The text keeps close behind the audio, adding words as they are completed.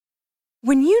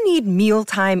When you need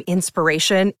mealtime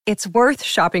inspiration, it's worth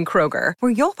shopping Kroger,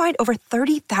 where you'll find over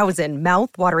 30,000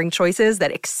 mouth-watering choices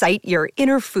that excite your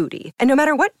inner foodie. And no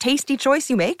matter what tasty choice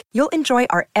you make, you'll enjoy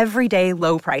our everyday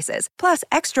low prices, plus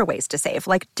extra ways to save,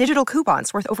 like digital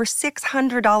coupons worth over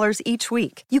 $600 each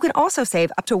week. You can also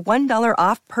save up to $1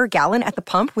 off per gallon at the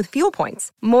pump with fuel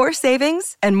points. More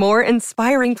savings and more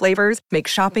inspiring flavors make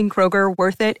shopping Kroger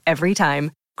worth it every time.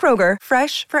 Kroger,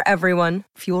 fresh for everyone.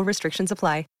 Fuel restrictions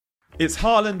apply. It's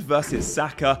Haaland versus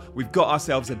Saka. We've got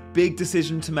ourselves a big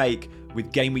decision to make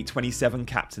with Game Week 27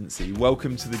 captaincy.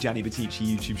 Welcome to the Gianni Battici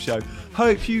YouTube show.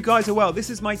 Hope you guys are well. This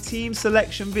is my team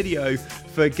selection video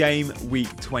for Game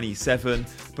Week 27.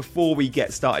 Before we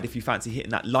get started, if you fancy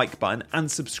hitting that like button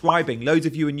and subscribing, loads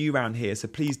of you are new around here, so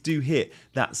please do hit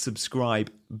that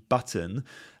subscribe button.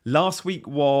 Last week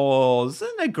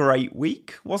wasn't a great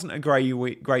week.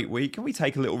 Great week. And we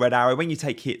take a little red arrow. When you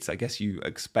take hits, I guess you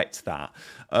expect that.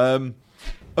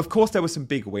 Of course, there were some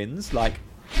big wins. Like,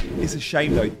 it's a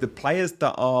shame, though. The players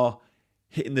that are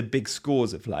hitting the big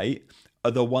scores of late are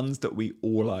the ones that we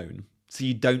all own. So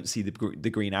you don't see the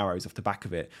green arrows off the back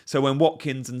of it. So when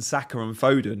Watkins and Saka and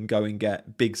Foden go and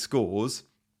get big scores,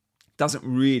 doesn't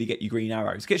really get you green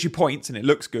arrows. It gets you points and it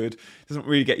looks good. It doesn't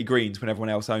really get you greens when everyone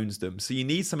else owns them. So you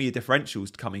need some of your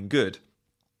differentials to come in good.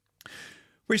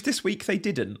 Which this week they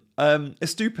didn't.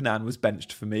 Estupiñán was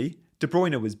benched for me. De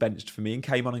Bruyne was benched for me and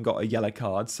came on and got a yellow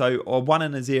card. So a 1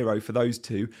 and a 0 for those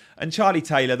two. And Charlie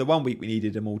Taylor, the 1 week we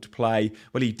needed him all to play.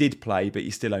 Well, he did play, but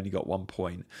he still only got 1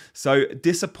 point. So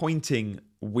disappointing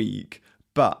week.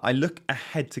 But I look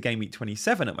ahead to Game Week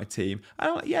 27 at my team,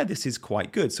 and I'm like, yeah, this is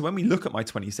quite good. So when we look at my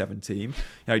 27 team,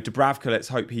 Dubravka, let's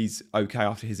hope he's okay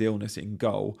after his illness in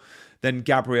goal. Then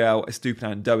Gabriel,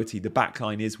 Estupiñán and Doherty, the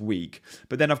backline is weak.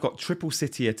 But then I've got triple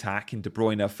City attack in De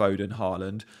Bruyne, Foden,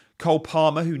 Haaland. Cole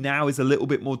Palmer, who now is a little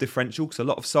bit more differential, because a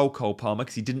lot of sold Cole Palmer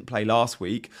because he didn't play last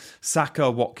week.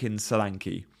 Saka, Watkins,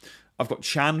 Solanke. I've got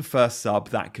Chan first sub,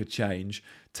 that could change.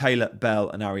 Taylor, Bell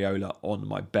and Areola on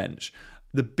my bench.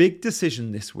 The big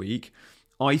decision this week,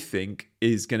 I think,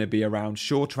 is going to be around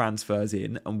Shaw transfers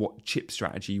in and what chip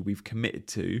strategy we've committed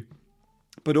to,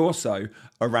 but also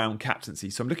around captaincy.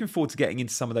 So I'm looking forward to getting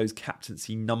into some of those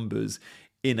captaincy numbers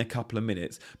in a couple of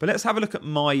minutes. But let's have a look at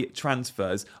my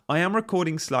transfers. I am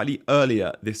recording slightly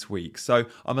earlier this week, so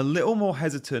I'm a little more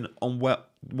hesitant on what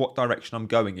direction I'm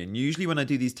going in. Usually when I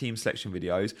do these team selection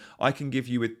videos, I can give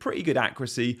you with pretty good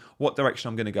accuracy what direction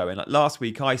I'm going to go in. Like last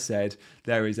week I said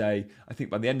there is I think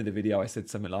by the end of the video I said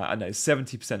something like,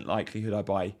 70% likelihood I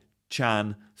buy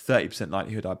Chan, 30%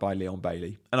 likelihood I buy Leon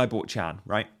Bailey. And I bought Chan,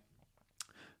 right?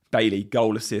 Bailey,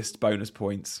 goal, assist, bonus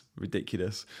points,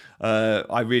 ridiculous.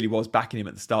 I really was backing him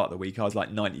at the start of the week. I was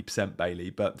like 90% Bailey,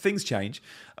 but things change.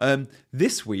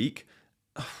 This week,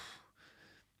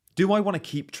 do I want to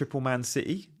keep triple Man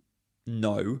City?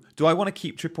 No. Do I want to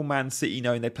keep triple Man City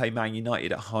knowing they play Man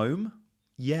United at home?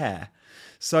 Yeah.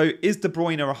 So is De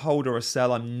Bruyne a hold or a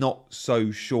sell? I'm not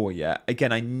so sure yet.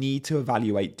 Again, I need to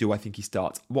evaluate, do I think he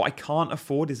starts? What I can't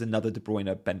afford is another De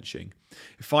Bruyne benching.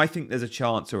 If I think there's a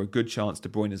chance or a good chance De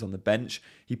Bruyne is on the bench,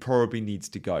 he probably needs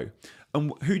to go.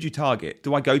 And who do you target?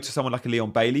 Do I go to someone like a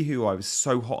Leon Bailey, who I was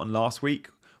so hot on last week?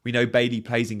 We know Bailey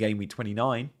plays in Game Week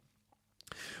 29.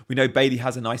 We know Bailey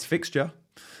has a nice fixture.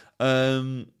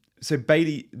 So De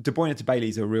Bruyne to Bailey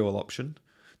is a real option.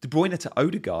 De Bruyne to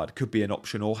Odegaard could be an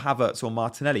option, or Havertz or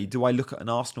Martinelli. Do I look at an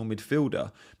Arsenal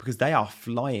midfielder? Because they are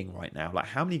flying right now. Like,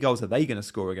 how many goals are they going to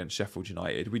score against Sheffield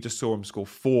United? We just saw them score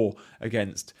 4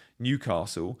 against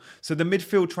Newcastle. So the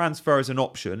midfield transfer is an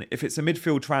option. If it's a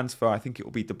midfield transfer, I think it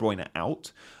will be De Bruyne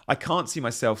out. I can't see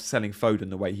myself selling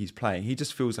Foden the way he's playing. He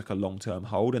just feels like a long-term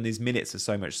hold, and his minutes are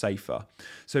so much safer.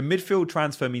 So midfield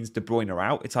transfer means De Bruyne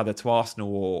out. It's either to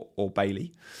Arsenal or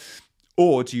Bailey.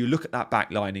 Or do you look at that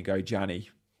back line and go, Gianni,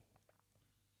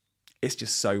 it's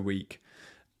just so weak.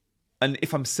 And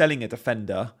if I'm selling a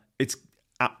defender, it's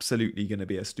absolutely going to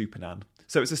be Estupiñán.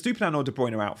 So it's Estupiñán or De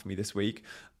Bruyne out for me this week.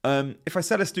 If I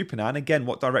sell Estupiñán, again,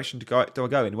 what direction do I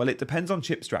go in? Well, it depends on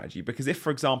chip strategy. Because if, for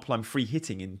example, I'm free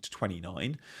hitting into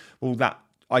 29, well,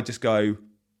 I just go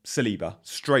Saliba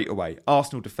straight away.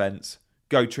 Arsenal defence.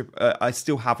 I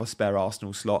still have a spare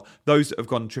Arsenal slot. Those that have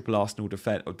gone triple Arsenal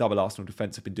defence or double Arsenal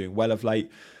defence have been doing well of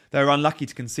late. They were unlucky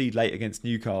to concede late against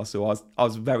Newcastle. I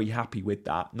was very happy with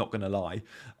that, not going to lie,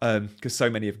 because so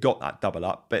many have got that double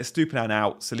up. But Estupiñán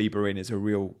out, Saliba in is a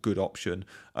real good option.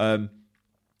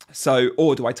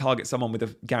 Or do I target someone with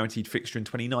a guaranteed fixture in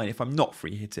 29 if I'm not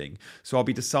free hitting? So I'll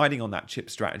be deciding on that chip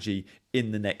strategy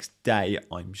in the next day,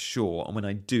 I'm sure. And when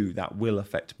I do, that will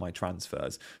affect my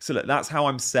transfers. So look, that's how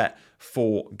I'm set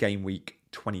for game week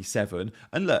 27.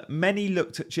 And look, many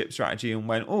looked at chip strategy and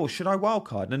went, oh, should I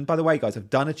wildcard? And by the way, guys, I've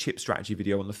done a chip strategy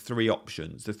video on the three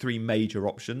options, the three major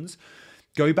options.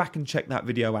 Go back and check that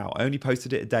video out. I only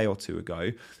posted it a day or two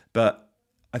ago, but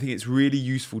I think it's really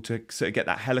useful to sort of get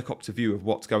that helicopter view of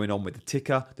what's going on with the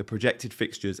ticker, the projected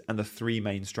fixtures, and the three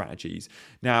main strategies.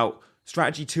 Now,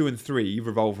 strategy 2 and 3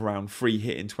 revolve around free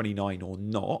hit in 29 or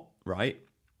not, right?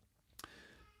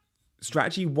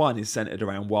 Strategy 1 is centered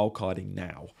around wildcarding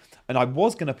now. And I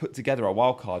was going to put together a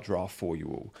wildcard draft for you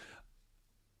all.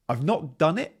 I've not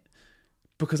done it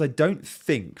because I don't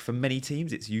think for many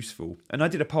teams it's useful. And I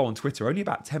did a poll on Twitter. Only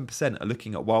about 10% are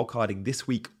looking at wildcarding this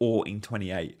week or in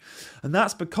 28. And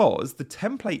that's because the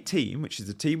template team, which is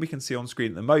the team we can see on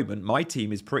screen at the moment, my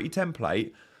team is pretty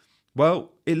template.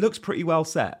 Well, it looks pretty well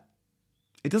set.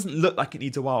 It doesn't look like it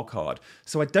needs a wildcard.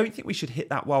 So I don't think we should hit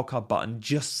that wildcard button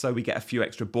just so we get a few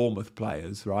extra Bournemouth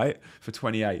players, right, for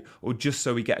 28, or just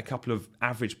so we get a couple of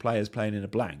average players playing in a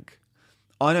blank.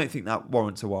 I don't think that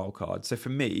warrants a wildcard. So for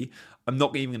me, I'm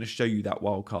not even going to show you that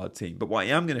wildcard team. But what I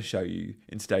am going to show you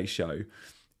in today's show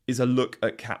is a look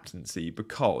at captaincy,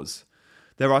 because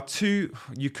there are two,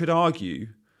 you could argue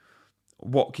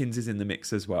Watkins is in the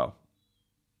mix as well.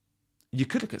 You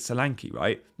could look at Solanke,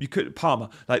 right? You could Palmer.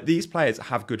 Like, these players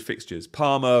have good fixtures.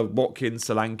 Palmer, Watkins,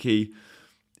 Solanke.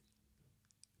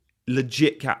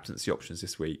 Legit captaincy options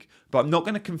this week. But I'm not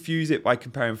going to confuse it by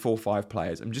comparing 4 or 5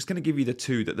 players. I'm just going to give you the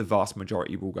two that the vast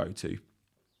majority will go to.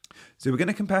 So we're going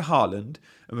to compare Haaland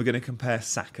and we're going to compare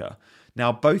Saka.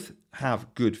 Now, both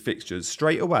have good fixtures.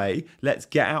 Straight away, let's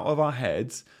get out of our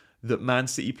heads that Man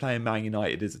City playing Man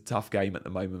United is a tough game at the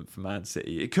moment for Man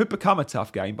City. It could become a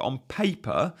tough game, but on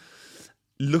paper,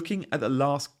 looking at the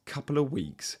last couple of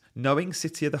weeks, knowing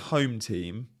City are the home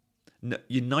team,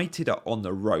 United are on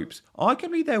the ropes.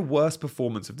 Arguably their worst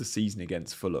performance of the season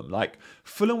against Fulham. Like,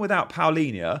 Fulham without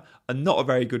Paulinho are not a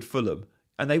very good Fulham.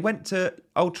 And they went to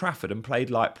Old Trafford and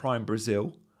played like prime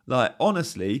Brazil. Like,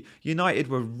 honestly, United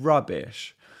were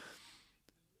rubbish.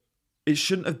 It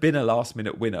shouldn't have been a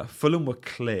last-minute winner. Fulham were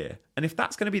clear. And if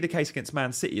that's going to be the case against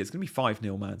Man City, it's going to be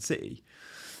 5-0 Man City.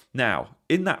 Now,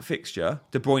 in that fixture,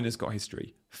 De Bruyne's got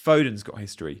history. Foden's got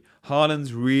history.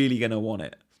 Haaland's really going to want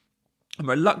it. I'm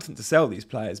reluctant to sell these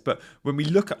players, but when we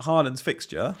look at Haaland's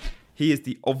fixture, he is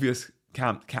the obvious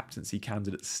captaincy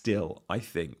candidate still, I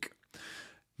think.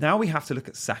 Now we have to look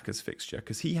at Saka's fixture,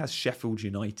 because he has Sheffield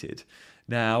United.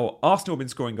 Now, Arsenal have been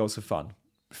scoring goals for fun.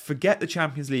 Forget the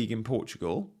Champions League in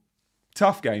Portugal.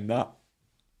 Tough game, that.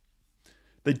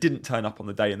 They didn't turn up on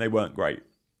the day and they weren't great.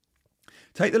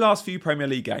 Take the last few Premier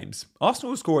League games.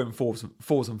 Arsenal were scoring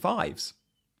fours and fives.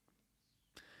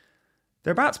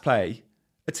 They're about to play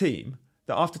a team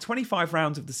that after 25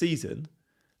 rounds of the season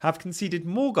have conceded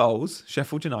more goals,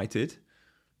 Sheffield United,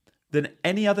 than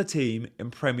any other team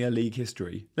in Premier League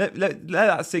history. Let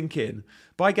that sink in.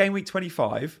 By game week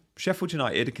 25, Sheffield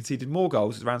United had conceded more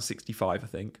goals, around 65, I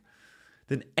think,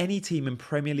 than any team in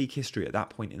Premier League history at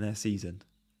that point in their season.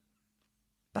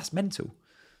 That's mental.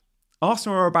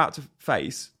 Arsenal are about to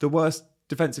face the worst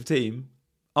defensive team,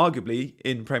 arguably,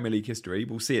 in Premier League history.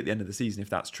 We'll see at the end of the season if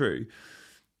that's true.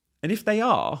 And if they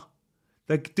are,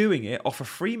 they're doing it off a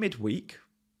free midweek,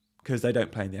 because they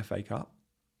don't play in the FA Cup.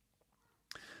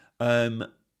 And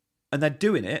they're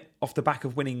doing it off the back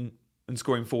of winning and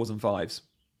scoring 4s and 5s.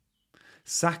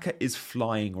 Saka is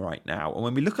flying right now. And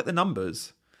when we look at the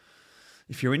numbers,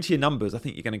 if you're into your numbers, I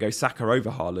think you're going to go Saka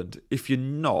over Haaland. If you're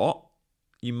not,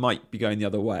 you might be going the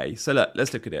other way. So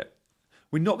let's look at it.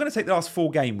 We're not going to take the last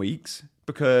 4 game weeks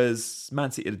because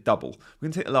Man City had a double. We're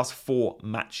going to take the last 4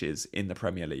 matches in the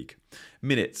Premier League.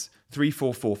 Minutes,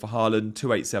 344 for Haaland,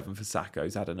 287 for Saka,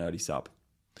 who's had an early sub.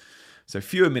 So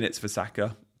fewer minutes for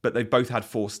Saka, but they've both had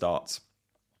 4 starts.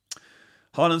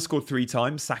 Haaland scored 3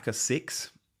 times, Saka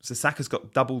 6. So Saka's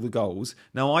got double the goals.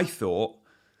 Now I thought,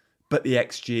 but the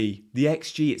XG,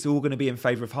 it's all going to be in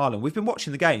favour of Haaland. We've been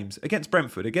watching the games against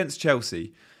Brentford, against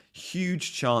Chelsea.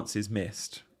 Huge chances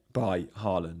missed by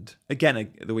Haaland. Again,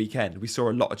 at the weekend, we saw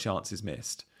a lot of chances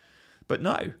missed. But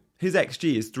no, his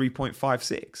XG is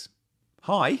 3.56.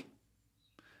 High,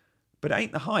 but it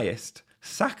ain't the highest.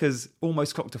 Saka's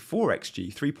almost clocked a 4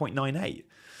 XG, 3.98.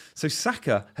 So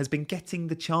Saka has been getting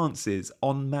the chances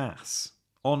en masse,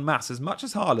 as much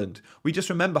as Haaland. We just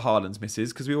remember Haaland's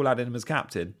misses because we all had him as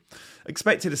captain.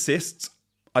 Expected assists,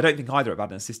 I don't think either have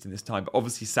had an assist in this time, but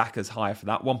obviously Saka's higher for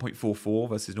that, 1.44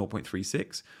 versus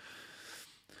 0.36.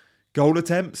 Goal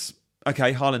attempts,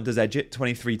 okay, Haaland does edge it,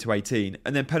 23-18.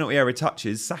 And then penalty area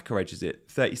touches, Saka edges it,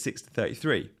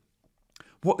 36-33.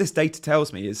 What this data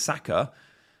tells me is Saka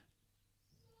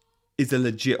is a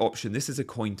legit option. This is a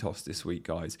coin toss this week,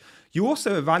 guys. You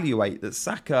also evaluate that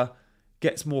Saka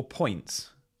gets more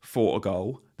points for a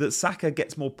goal, that Saka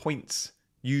gets more points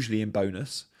usually in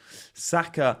bonus,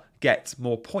 Saka gets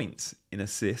more points in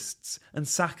assists, and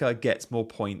Saka gets more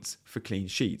points for clean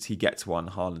sheets. He gets one,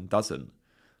 Haaland doesn't.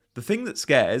 The thing that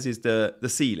scares is the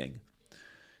ceiling.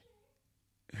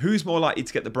 Who's more likely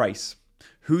to get the brace?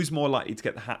 Who's more likely to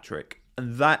get the hat-trick?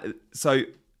 And so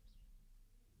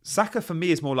Saka for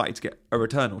me is more likely to get a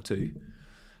return or two.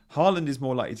 Haaland is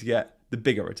more likely to get the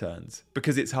bigger returns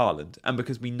because it's Haaland and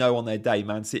because we know on their day,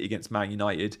 Man City against Man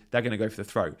United, they're going to go for the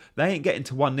throw. They ain't getting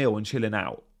to 1-0 and chilling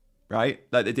out, right?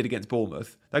 Like they did against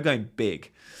Bournemouth. They're going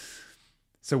big.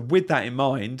 So with that in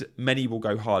mind, many will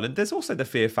go Haaland. There's also the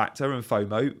fear factor and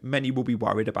FOMO. Many will be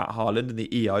worried about Haaland and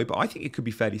the EO, but I think it could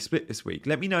be fairly split this week.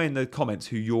 Let me know in the comments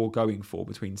who you're going for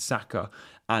between Saka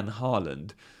and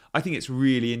Haaland. I think it's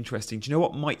really interesting. Do you know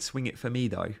what might swing it for me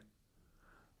though?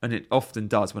 And it often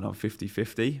does when I'm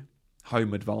 50-50.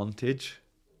 Home advantage.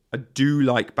 I do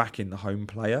like backing the home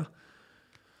player.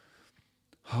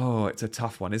 Oh, it's a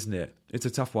tough one, isn't it? It's a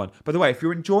tough one. By the way, if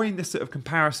you're enjoying this sort of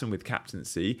comparison with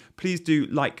captaincy, please do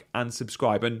like and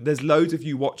subscribe. And there's loads of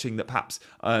you watching that perhaps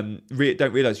don't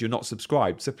realise you're not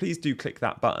subscribed. So please do click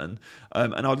that button.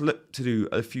 And I'd look to do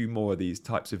a few more of these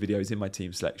types of videos in my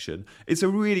team selection. It's a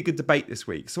really good debate this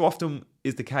week. So often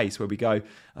is the case where we go,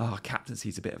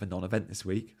 captaincy's a bit of a non-event this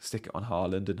week. Stick it on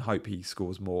Haaland and hope he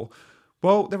scores more.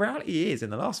 Well, the reality is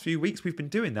in the last few weeks we've been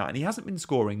doing that and he hasn't been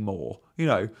scoring more. You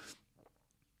know,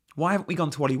 why haven't we gone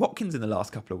to Ollie Watkins in the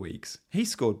last couple of weeks? He's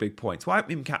scored big points. Why haven't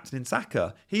we been captaining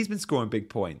Saka? He's been scoring big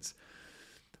points.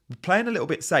 We're playing a little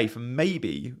bit safe and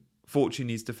maybe fortune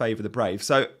needs to favour the brave.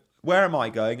 So where am I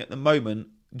going? At the moment,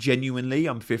 genuinely,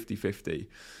 I'm 50-50.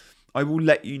 I will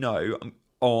let you know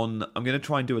I'm going to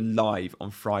try and do a live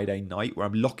on Friday night where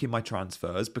I'm locking my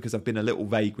transfers because I've been a little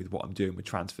vague with what I'm doing with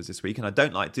transfers this week and I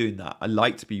don't like doing that. I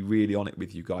like to be really on it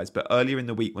with you guys, but earlier in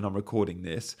the week when I'm recording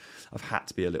this, I've had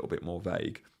to be a little bit more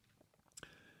vague.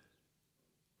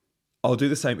 I'll do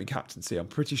the same with captaincy. I'm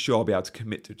pretty sure I'll be able to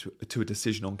commit to a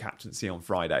decision on captaincy on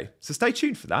Friday. So stay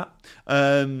tuned for that.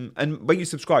 And when you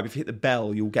subscribe, if you hit the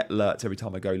bell, you'll get alerts every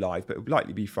time I go live, but it will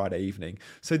likely be Friday evening.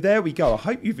 So there we go. I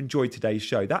hope you've enjoyed today's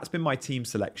show. That's been my team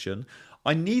selection.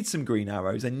 I need some green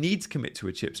arrows. I need to commit to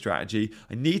a chip strategy.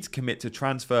 I need to commit to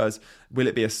transfers. Will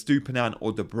it be a Stupinan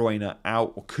or De Bruyne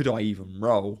out? Or could I even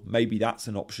roll? Maybe that's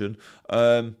an option.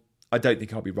 I don't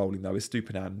think I'll be rolling though. With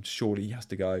Stupinan, surely he has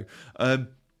to go.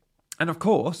 And of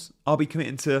course, I'll be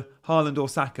committing to Haaland or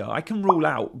Saka. I can rule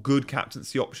out good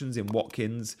captaincy options in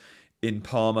Watkins, in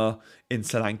Palmer, in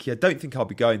Solanke. I don't think I'll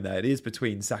be going there. It is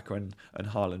between Saka and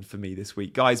Haaland for me this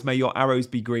week. Guys, may your arrows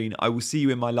be green. I will see you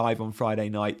in my live on Friday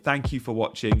night. Thank you for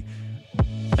watching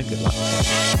and good luck.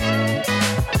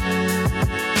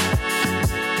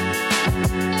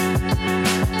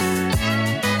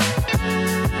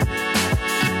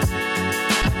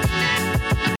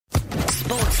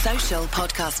 Social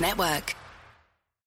Podcast Network.